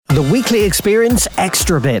The weekly experience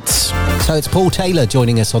extra bits. So it's Paul Taylor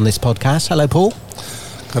joining us on this podcast. Hello, Paul.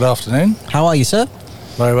 Good afternoon. How are you, sir?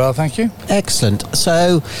 Very well, thank you. Excellent.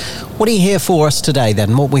 So what are you here for us today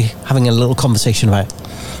then? What are we having a little conversation about?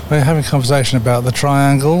 We're having a conversation about the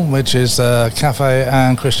Triangle, which is a cafe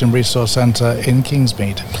and Christian resource centre in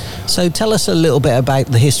Kingsmead. So tell us a little bit about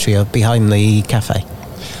the history behind the cafe.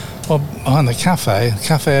 Well, behind the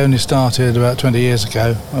cafe only started about 20 years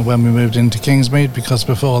ago when we moved into Kingsmead, because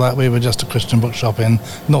before that we were just a Christian bookshop in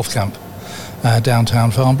North Camp,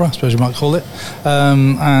 downtown Farnborough, I suppose you might call it.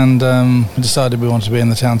 We decided we wanted to be in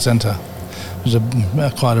the town centre. It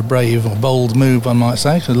was quite a brave or bold move, one might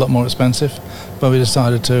say, 'cause it's a lot more expensive. But we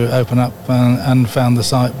decided to open up and found the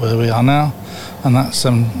site where we are now, and that's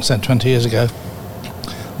said 20 years ago.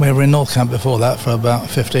 We were in North Camp before that for about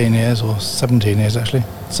 15 years, or 17 years actually.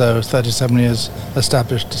 So 37 years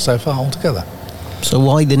established so far altogether. So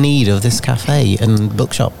why the need of this cafe and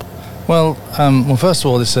bookshop? Well, first of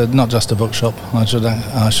all, it's not just a bookshop. I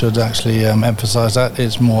should actually emphasise that.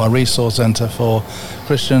 It's more a resource centre for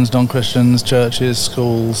Christians, non-Christians, churches,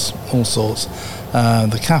 schools, all sorts.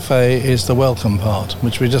 The cafe is the welcome part,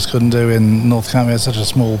 which we just couldn't do in North Camp. It's such a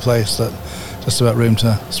small place that just about room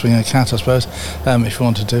to swing a cat, I suppose, if you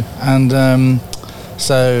wanted to. And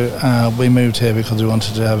so we moved here because we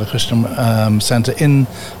wanted to have a Christian centre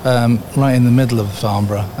right in the middle of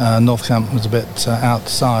Farnborough. North Camp was a bit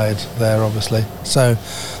outside there, obviously. So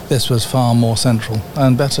this was far more central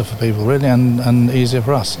and better for people, really, and easier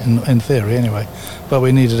for us, in theory, anyway. But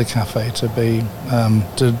we needed a cafe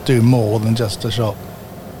to do more than just a shop.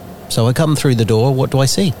 So I come through the door, what do I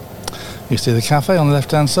see? You see the cafe on the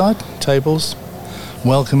left-hand side, tables,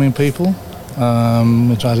 welcoming people.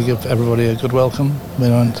 We try to give everybody a good welcome. We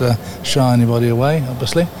don't shy anybody away,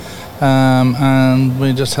 obviously. And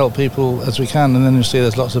we just help people as we can. And then you see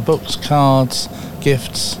there's lots of books, cards,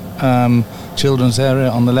 gifts, children's area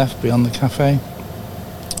on the left beyond the cafe.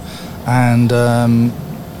 And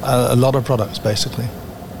a lot of products, basically.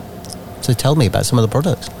 So tell me about some of the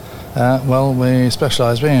products. Well, we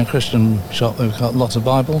specialise, being a Christian shop, we've got lots of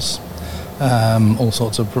Bibles. All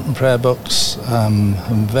sorts of prayer books, and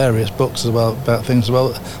various books as well, about things as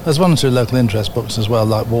well. There's one or two local interest books as well,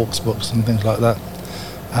 like walks books and things like that.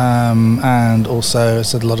 And also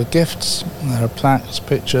it's a lot of gifts. There are plaques,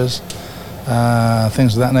 pictures,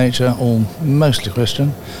 things of that nature, all mostly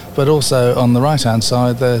Christian. But also on the right hand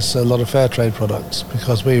side there's a lot of fair trade products,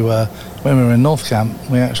 because when we were in North Camp,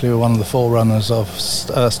 we actually were one of the forerunners of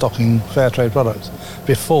stocking fair trade products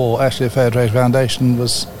before actually the Fair Trade Foundation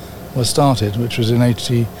was started, which was in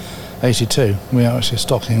 82. We were actually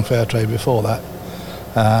stocking fair trade before that,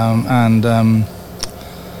 and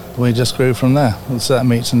we just grew from there. So that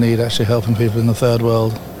meets a need, actually helping people in the third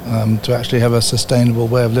world to actually have a sustainable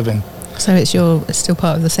way of living. So it's still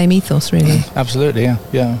part of the same ethos, really. Absolutely,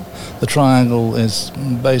 yeah. The Triangle is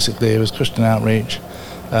basically, it was Christian outreach,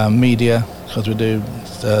 media, because we do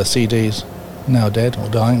CDs, now dead or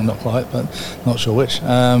dying, not quite, but not sure which,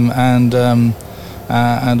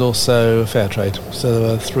 and also fair trade. So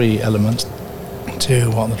there were three elements to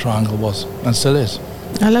what the Triangle was, and still is.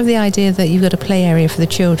 I love the idea that you've got a play area for the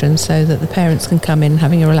children, so that the parents can come in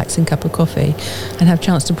having a relaxing cup of coffee and have a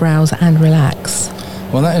chance to browse and relax.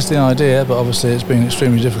 Well, that is the idea, but obviously it's been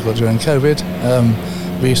extremely difficult during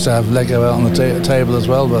COVID. We used to have Lego out on the table as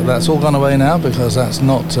well, but that's all gone away now, because that's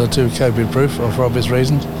not too COVID-proof, for obvious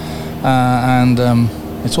reasons.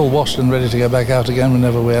 It's all washed and ready to go back out again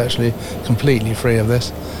whenever we're actually completely free of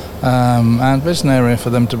this. And there's an area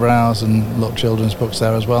for them to browse, and a lot of children's books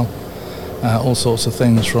there as well. All sorts of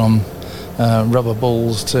things, from rubber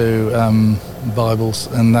balls to Bibles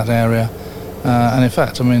in that area. And in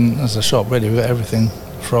fact, I mean, as a shop, really, we've got everything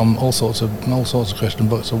from all sorts of Christian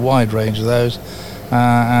books, a wide range of those,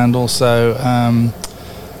 and also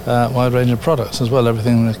a wide range of products as well.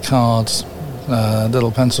 Everything with cards,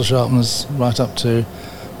 little pencil sharpeners, right up to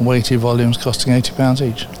weighty volumes costing £80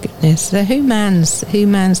 each. Goodness. So who mans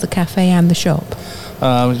the cafe and the shop?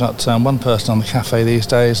 We've got one person on the cafe these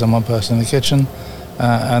days and one person in the kitchen,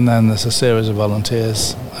 and then there's a series of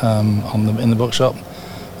volunteers in the bookshop,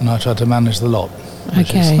 and I try to manage the lot. Okay.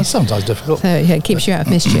 Which is sometimes difficult. So it keeps you out of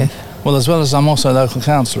mischief. Well, as well as I'm also a local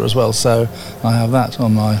councillor as well, so I have that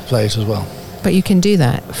on my plate as well. But you can do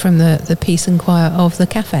that from the peace and quiet of the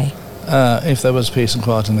cafe? If there was peace and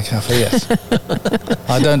quiet in the cafe, yes.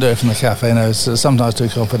 I don't do it from the cafe, no. It's sometimes too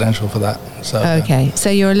confidential for that. So, okay, so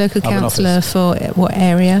you're a local councillor for what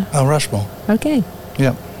area? Oh, Rushmore. Okay.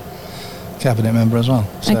 Yep. Cabinet member as well.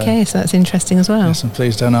 So, okay, so that's interesting as well. Yes, and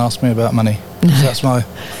please don't ask me about money. That's my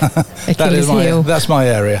that's my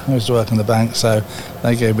area. I used to work in the bank, so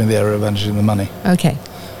they gave me the area of managing the money. Okay.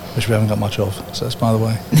 which we haven't got much of, so that's by the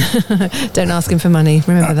way. Don't ask him for money,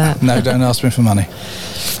 remember that. No, don't ask me for money.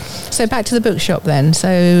 So back to the bookshop then.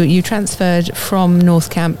 So you transferred from North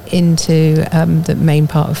Camp into the main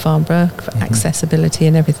part of Farnborough for accessibility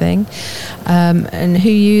and everything. And who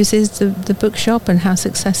uses the bookshop, and how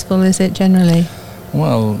successful is it generally?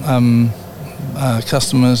 Well,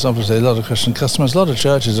 customers, obviously a lot of Christian customers, a lot of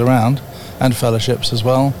churches around, and fellowships as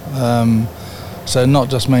well. So not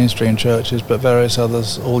just mainstream churches, but various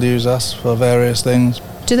others all use us for various things.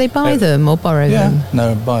 Do they buy them or borrow them?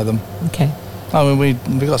 No, buy them. Okay. I mean, we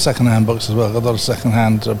got second-hand books as well. Got a lot of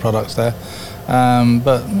second-hand products there.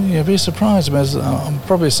 But you'd be surprised. I mean, I'll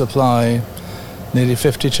probably supply nearly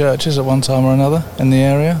 50 churches at one time or another in the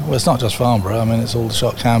area. Well, it's not just Farnborough. I mean, it's all the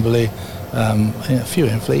shop, Camberley, a few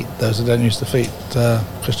in Fleet, those that don't use the Fleet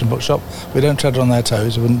Christian bookshop. We don't tread on their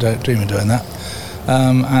toes. We wouldn't dream of doing that.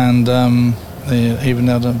 Even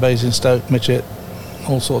down at Basingstoke, Mitchett,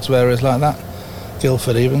 all sorts of areas like that.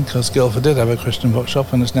 Guildford even, because Guildford did have a Christian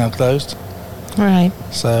bookshop and it's now closed. Right.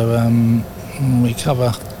 So we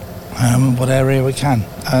cover what area we can,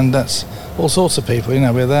 and that's all sorts of people. You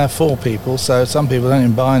know, we're there for people, so some people don't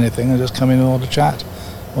even buy anything, they just come in and order chat,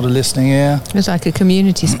 order listening ear. It's like a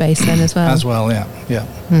community space then as well. As well, yeah.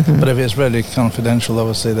 Mm-hmm. But if it's really confidential,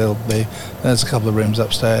 obviously there's a couple of rooms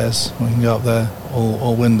upstairs. We can go up there,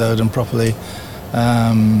 all windowed and properly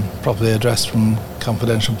addressed from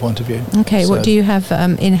confidential point of view. Okay, so what do you have,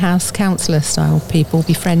 in-house counsellor style people,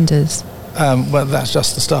 befrienders? Well, that's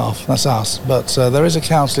just the staff, that's us. But there is a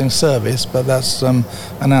counselling service, but that's an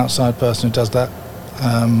outside person who does that.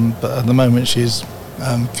 But at the moment she's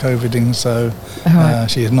COVIDing, so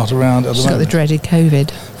she is not around at the moment. She's got the dreaded COVID.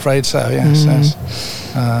 Afraid so, yes.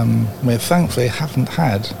 We thankfully haven't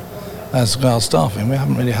had, as regards staffing, we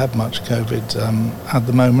haven't really had much COVID at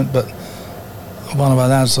the moment, but one of our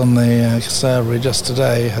lads on the servery just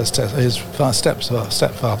today his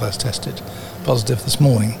stepfather has tested positive this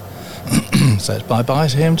morning. So it's bye-bye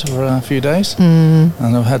to him for a few days. And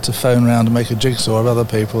I've had to phone around and make a jigsaw of other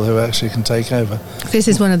people who actually can take over. This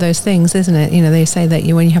is one of those things, isn't it? You know, they say that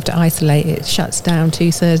when you have to isolate, it shuts down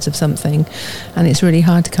 2/3 of something, and it's really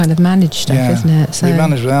hard to kind of manage stuff, isn't it? So we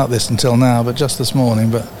managed without this until now, but just this morning,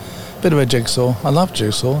 but a bit of a jigsaw. I love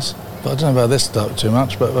jigsaws, but I don't know about this stuff too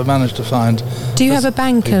much, but I managed to find... Do you have a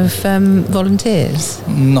bank of volunteers?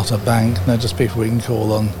 Not a bank, no, just people we can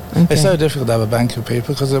call on. Okay. It's so difficult to have a bank of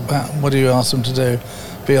people, because what do you ask them to do?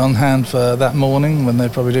 Be on hand for that morning when they're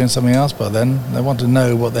probably doing something else by then. They want to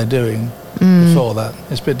know what they're doing before that.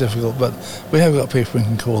 It's a bit difficult, but we have got people we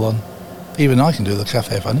can call on. Even I can do the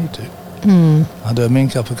cafe if I need to. I do a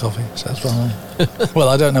mean cup of coffee, so that's why. Well,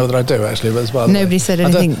 I don't know whether I do actually, but it's nobody said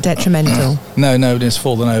anything detrimental. No, nobody's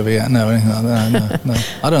fallen over yet. No, anything like that. No.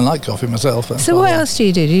 I don't like coffee myself. So what else do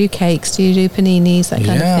you do? Do you do cakes? Do you do paninis? That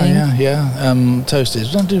kind of thing? Yeah. Toasties.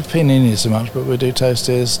 We don't do paninis so much, but we do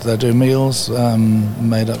toasties. They do meals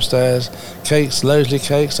made upstairs. Cakes, Loseley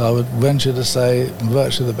cakes. I would venture to say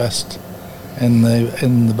virtually the best in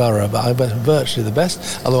the borough, but I bet virtually the best.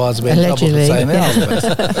 Otherwise, I'd be in trouble for saying they are the best.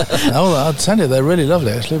 Oh, I'll tell you, they're really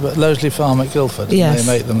lovely actually. But Loseley Farm at Guildford, they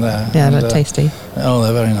make them there. Yeah, they're tasty. Oh,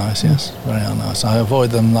 they're very nice. Yes, very nice. I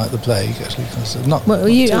avoid them like the plague actually, because they're not. Well,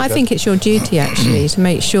 I think it's your duty actually to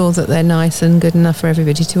make sure that they're nice and good enough for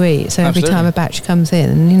everybody to eat. So every time a batch comes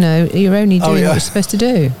in, you know, you're only doing what you're supposed to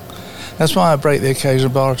do. That's why I break the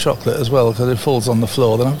occasional bar of chocolate as well, because it falls on the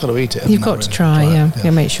floor, then I've got to eat it. You've got to try,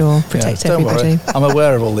 yeah. Make sure, protect everybody. Don't worry. I'm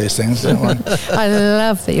aware of all these things, don't worry. I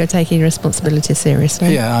love that you're taking your responsibility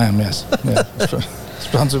seriously. Yeah, I am, yes. Yeah.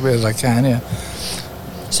 Responsibly as I can, yeah.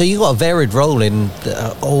 So you've got a varied role in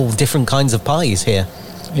all different kinds of pies here.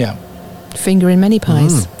 Yeah. Finger in many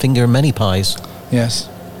pies. Finger in many pies. Yes.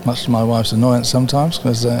 Much to my wife's annoyance sometimes,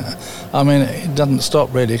 because I mean it doesn't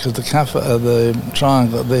stop really, because the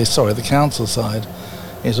the council side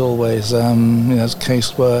is always there's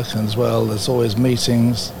casework as well. There's always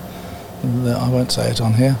meetings. I won't say it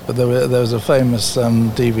on here, but there was a famous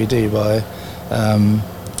DVD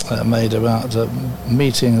made about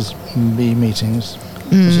meetings, which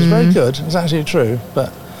is very good. It's actually true,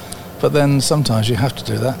 but then sometimes you have to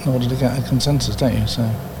do that in order to get a consensus, don't you? So.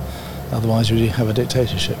 Otherwise, you have a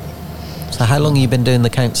dictatorship. So how long have you been doing the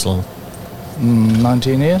council?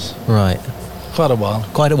 19 years. Right. Quite a while.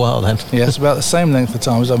 Quite a while, then. Yes, about the same length of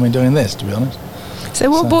time as I've been doing this, to be honest. So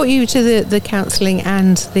what brought you to the counselling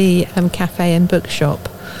and the cafe and bookshop?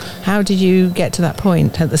 How did you get to that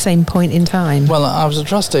point, at the same point in time? Well, I was a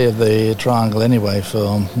trustee of the Triangle anyway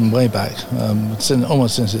for way back,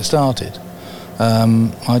 almost since it started.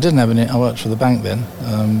 I didn't have any. I worked for the bank then,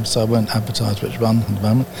 so I won't advertise which one at the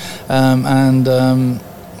moment.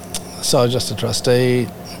 So I was just a trustee.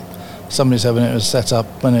 somebody said when it was set up,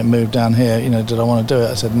 when it moved down here, did I want to do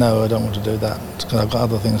it? I said, no, I don't want to do that, because I've got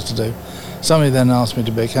other things to do. Somebody then asked me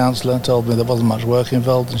to be a counsellor, told me there wasn't much work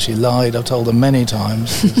involved, and she lied. I've told her many times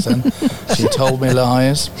since then. She told me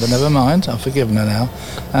lies, but never mind, I've forgiven her now.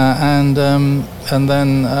 And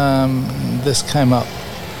then this came up.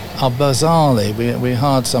 Bizarrely, we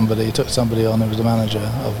hired somebody, took somebody on who was the manager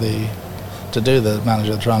to do the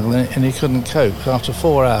manager of the Triangle, and he couldn't cope. After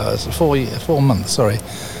 4 months,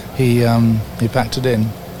 he packed it in,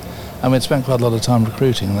 and we'd spent quite a lot of time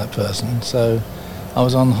recruiting that person. So I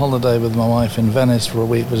was on holiday with my wife in Venice for a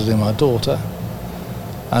week visiting my daughter,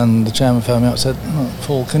 and the chairman phoned me up and said,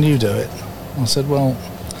 Paul, can you do it? I said, well,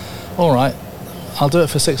 all right, I'll do it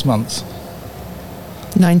for 6 months.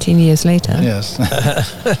 19 years later. Yes.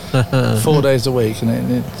 4 days a week,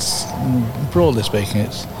 and it's, broadly speaking,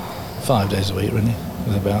 it's 5 days a week, really,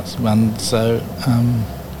 thereabouts. And so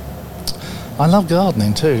I love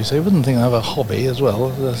gardening too, so you wouldn't think I have a hobby as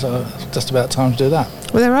well. So just about time to do that.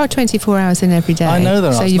 Well, there are 24 hours in every day. I know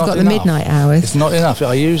there are. So you've got the midnight hours. It's not enough.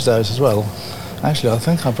 I use those as well. Actually, I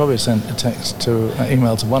think I probably sent a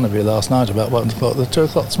email to one of you last night about 1 o'clock, 2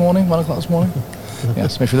 o'clock this morning, 1 o'clock this morning.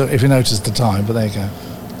 Yes, if you noticed the time, but there you go.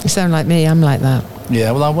 You sound like me, I'm like that.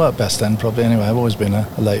 Yeah, well, I work best then, probably, anyway. I've always been a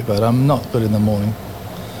late bird. I'm not good in the morning.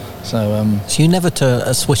 So you never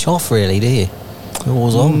switch off, really, do you? You're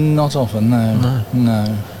always on? Not often, no.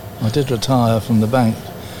 I did retire from the bank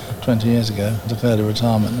 20 years ago. I took early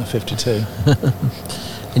retirement at 52.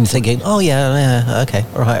 And you're thinking, okay,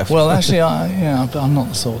 all right. Well, actually, I'm not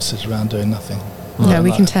the sort to sit around doing nothing. No,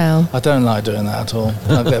 we can tell. I don't like doing that at all.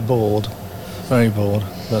 I get bored, very bored.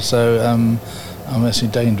 But so I'm actually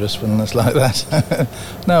dangerous when it's like that.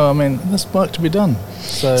 No, I mean, there's work to be done.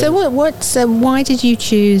 So why did you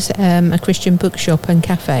choose a Christian bookshop and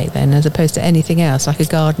cafe then, as opposed to anything else, like a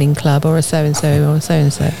gardening club or a so-and-so or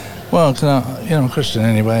so-and-so? Well, I'm a Christian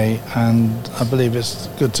anyway, and I believe it's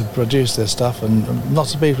good to produce this stuff, and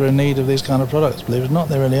lots of people are in need of these kind of products, believe it or not,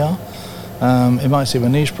 they really are. It might seem a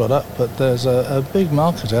niche product, but there's a big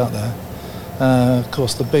market out there. Of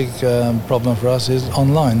course, the big problem for us is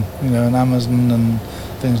online, and Amazon and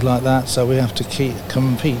things like that. So we have to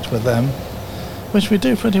compete with them, which we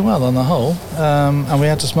do pretty well on the whole. And we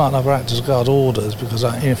had to smarten up our act as regard orders, because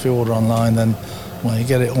if you order online, then you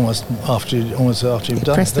get it almost after you've done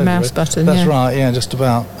it. Press the mouse button. That's right. Yeah, just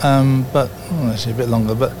about. But actually a bit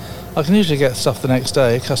longer. But I can usually get stuff the next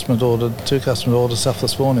day. Two customers ordered stuff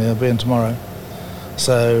this morning. They'll be in tomorrow.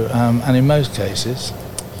 So and in most cases.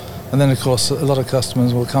 And then, of course, a lot of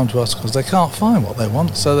customers will come to us because they can't find what they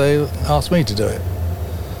want, so they ask me to do it.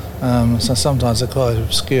 So sometimes they're quite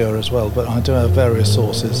obscure as well, but I do have various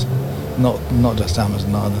sources, not just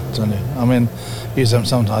Amazon either. I mean, use them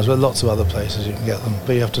sometimes, but lots of other places you can get them,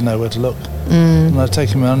 but you have to know where to look. And it's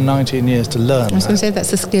taken me 19 years to learn. I was going to say,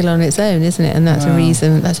 that's a skill on its own, isn't it? And that's a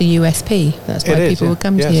reason, that's a USP. That's why people will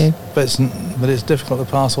come to you. But it's difficult to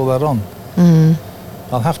pass all that on.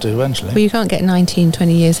 I'll have to eventually. Well, you can't get 19,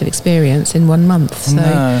 20 years of experience in 1 month, so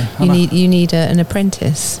no, you need an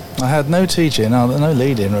apprentice. I had no teaching, no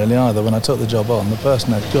lead-in really either when I took the job on. The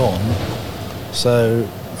person had gone, so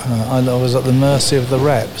I was at the mercy of the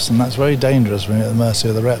reps, and that's very dangerous when you're at the mercy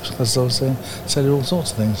of the reps, because they'll say all sorts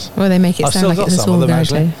of things. Well, they make it sound like it's all good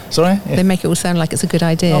idea. Sorry? Yeah. They make it all sound like it's a good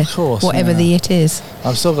idea. Of course. Whatever the it is.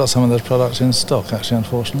 I've still got some of those products in stock, actually,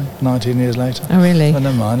 unfortunately, 19 years later. Oh, really? But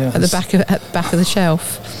never mind, yeah. At the back of the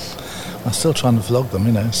shelf. I'm still trying to vlog them,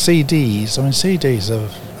 CDs. I mean, CDs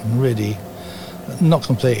have really not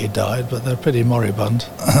completely died, but they're pretty moribund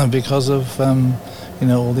because of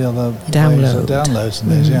all the other downloads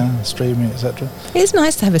and things, streaming, etc. It's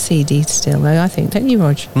nice to have a CD still, though, I think, don't you,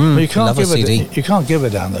 Rog? But you can't give a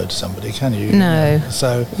download to somebody, can you? No.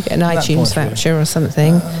 So you get an iTunes voucher or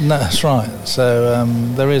something. No, that's right. So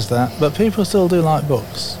there is that, but people still do like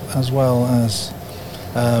books as well as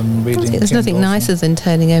reading. There's nothing nicer than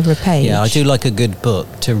turning over a page. Yeah, I do like a good book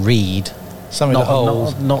to read. Something to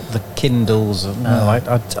hold. Not the Kindles. No,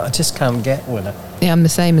 I just can't get with it. Yeah, I'm the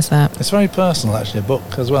same as that. It's very personal, actually, a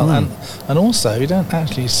book as well. And also, you don't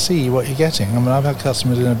actually see what you're getting. I mean, I've had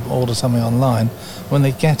customers who order something online. When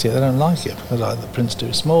they get it, they don't like it because either the print's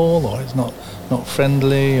too small, or it's not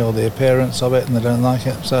friendly, or the appearance of it, and they don't like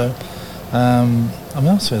it. So, I'm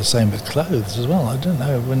also the same with clothes as well. I don't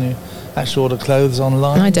know, when you actually order clothes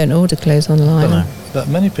online. I don't order clothes online. But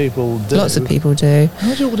many people do. Lots of people do.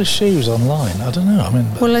 How do you order shoes online? I don't know.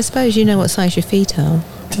 Well, I suppose you know what size your feet are.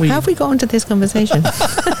 How have we got onto this conversation?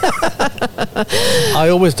 I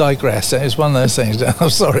always digress. It's one of those things. I'm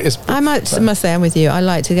sorry. I must say I'm with you. I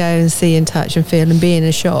like to go and see and touch and feel and be in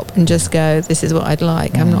a shop and just go, this is what I'd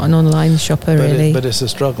like. I'm not an online shopper, really. But it's a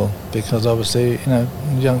struggle because obviously,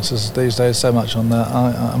 youngsters these days so much on that.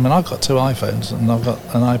 I mean, I've got 2 iPhones and I've got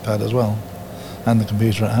an iPad as well, and the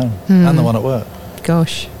computer at home and the one at work.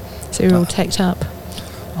 Gosh, so you're all teched up.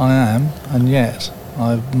 I am, and yet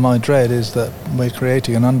my dread is that we're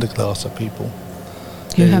creating an underclass of people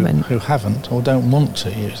who haven't or don't want to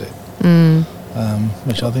use it,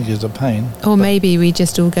 which I think is a pain. Or maybe we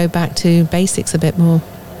just all go back to basics a bit more.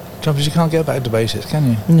 Because you can't get back to basics,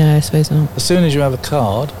 can you? No, I suppose not. As soon as you have a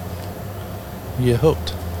card, you're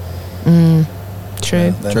hooked.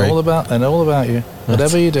 True. They're all about you.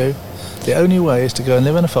 Whatever you do, the only way is to go and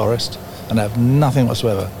live in a forest and have nothing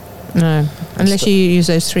whatsoever. No, unless you use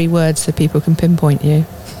those 3 words so people can pinpoint you.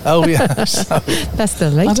 Oh, yes. That's the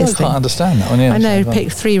latest thing. I can't understand that one. Yeah, I know, pick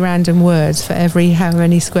 3 random words for every how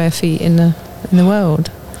many square feet in the world.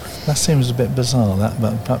 That seems a bit bizarre,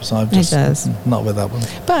 but perhaps I've just not with that one.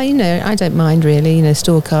 But, I don't mind really,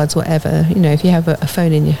 store cards, whatever. If you have a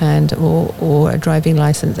phone in your hand or a driving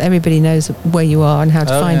licence, everybody knows where you are and how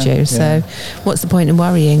to find you. So what's the point in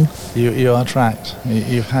worrying? You are tracked.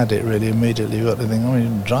 You've had it really immediately. You've got to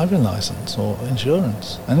think, driving licence or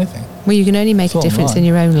insurance, anything. Well, you can only make a difference in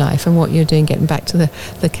your own life, and what you're doing, getting back to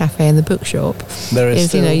the cafe and the bookshop,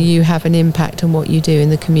 is you have an impact on what you do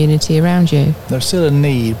in the community around you. There's still a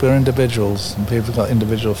need. We're individuals, and people have got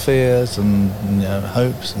individual fears and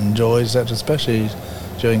hopes and joys. That especially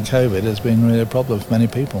during COVID has been really a problem for many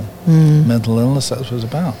people. Mental illness, that's what it's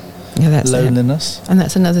about. Yeah, that's loneliness. And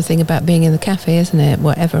that's another thing about being in the cafe, isn't it?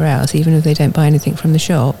 Whatever else, even if they don't buy anything from the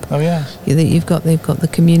shop. Oh, yes. They've got the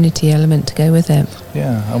community element to go with it.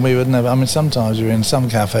 Yeah, and we would never... I mean, sometimes you're in some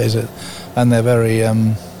cafes and they're very...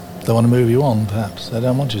 they want to move you on, perhaps. They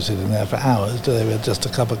don't want you sitting there for hours, do they, with just a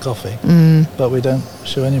cup of coffee? But we don't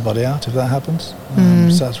shoo anybody out if that happens.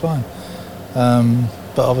 So that's fine.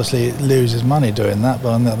 But obviously it loses money doing that,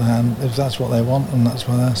 but on the other hand, if that's what they want and that's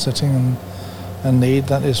where they're sitting and need,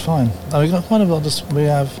 that is fine. And we've got quite a lot we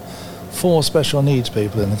have 4 special needs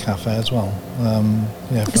people in the cafe as well.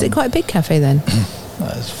 Is it quite a big cafe then?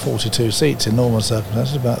 It's 42 seats in normal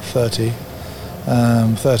circumstances, about 30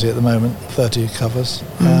 at the moment, 30 covers.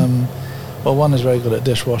 Well, one is very good at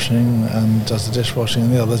dishwashing and does the dishwashing,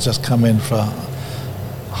 and the others just come in for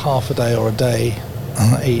half a day or a day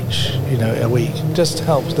each, a week. Just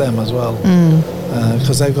helps them as well,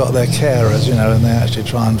 because they've got their carers, and they actually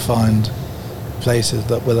try and find places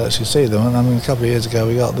that will actually see them. And I mean, a couple of years ago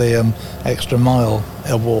we got the Extra Mile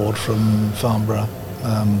award from Farnborough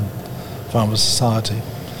Society,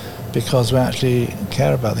 because we actually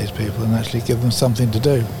care about these people and actually give them something to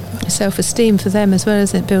do. Self-esteem for them as well,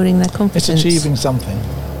 isn't it? Building their confidence. It's achieving something.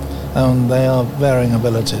 They are varying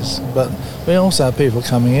abilities. But we also have people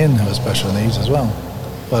coming in who have special needs as well.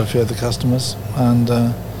 Quite a few of the customers.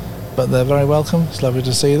 But they're very welcome. It's lovely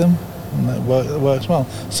to see them. And it works well.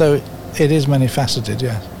 So it is many-faceted,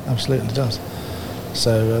 yes. Absolutely does.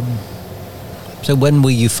 So when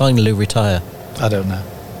will you finally retire? I don't know.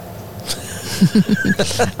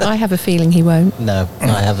 I have a feeling he won't. No,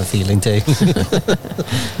 I have a feeling too.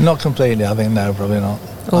 Not completely, I think. No, probably not.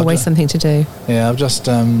 Always something to do. Yeah, I've just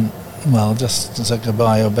said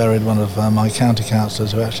goodbye. I buried one of my county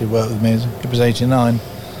councillors who actually worked with me. He was 89,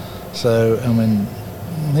 so I mean,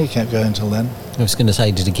 he kept going until then. I was going to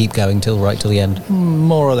say, did he keep going right till the end?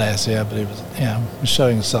 More or less, yeah. But he was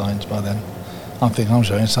showing signs by then. I think I'm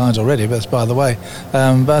showing signs already, but it's by the way.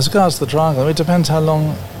 But as regards to the triangle, it depends how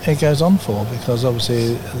long it goes on for, because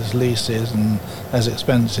obviously there's leases and there's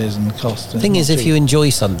expenses and costs. The thing is, if you enjoy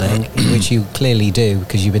something, which you clearly do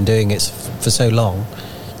because you've been doing it for so long,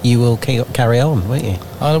 you will carry on, won't you?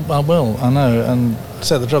 I will, I know. And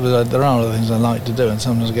so the trouble is, there are other things I like to do, and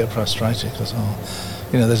sometimes I get frustrated because,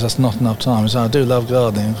 there's just not enough time. So I do love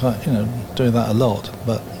gardening, quite, do that a lot,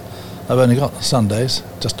 but I've only got Sundays,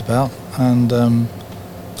 just about, and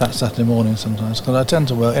that's Saturday morning sometimes, because I tend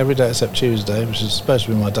to work every day except Tuesday, which is supposed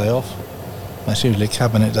to be my day off. That's usually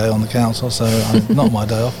cabinet day on the council, so not my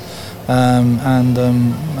day off.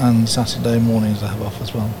 And Saturday mornings I have off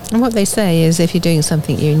as well. And what they say is, if you're doing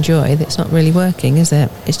something you enjoy, that's not really working, is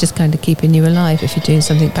it? It's just kind of keeping you alive if you're doing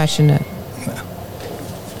something passionate. Yeah.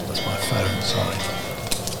 That's my phone, sorry.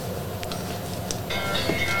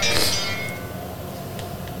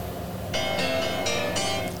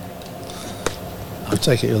 I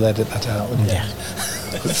take it you'll edit that out, wouldn't you? Yeah.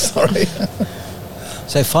 Sorry.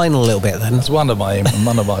 So final little bit then. That's one of my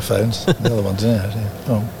phones. The other one's in it.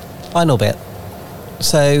 Oh. Final bit.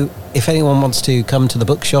 So, if anyone wants to come to the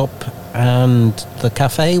bookshop and the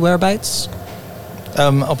cafe, whereabouts?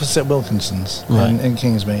 Opposite Wilkinson's in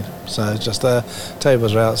Kingsmead. So it's just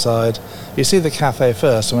tables are outside. You see the cafe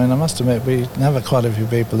first. I mean, I must admit, we have quite a few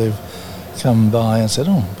people who've come by and said,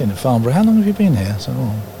 "Oh, been at Farnborough. How long have you been here?" So,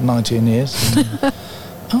 19 years. And,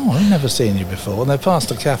 "Oh, I've never seen you before." And they've passed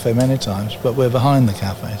the cafe many times, but we're behind the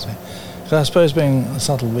cafe. So I suppose being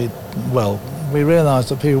subtle, we realised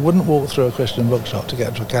that people wouldn't walk through a Christian bookshop to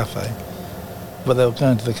get to a cafe, but they'll go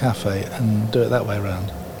into the cafe and do it that way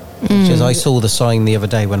around. Because I saw the sign the other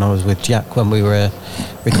day when I was with Jack when we were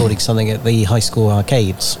recording something at the high school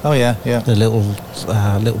arcades. Oh yeah. The little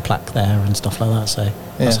plaque there and stuff like that. So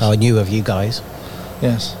that's how I knew of you guys.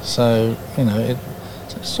 Yes. So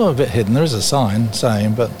it's sort of a bit hidden. There is a sign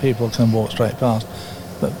saying, but people can walk straight past.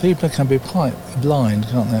 But people can be quite blind,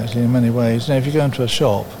 can't they? Actually, in many ways. If you go into a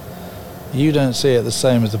shop, you don't see it the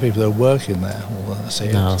same as the people who are working there. Or see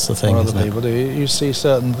it. No, that's the thing. Or other people do. You see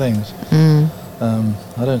certain things.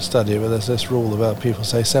 I don't study it, but there's this rule about people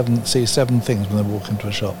see seven things when they walk into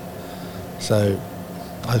a shop. So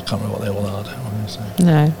I can't remember what they all are, don't I? So.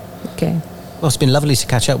 No. Okay. Well, it's been lovely to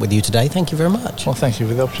catch up with you today. Thank you very much. Well, thank you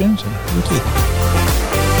for the opportunity. Thank you.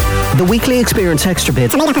 The Weekly Experience Extra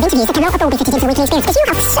Bit. Made up of interviews that cannot afford to fit into the Weekly Experience because you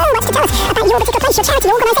have so much to tell us about your particular place, your charity,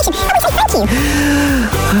 your organisation, and we say thank you.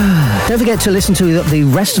 Don't forget to listen to the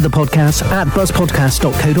rest of the podcast at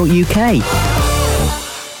buzzpodcast.co.uk.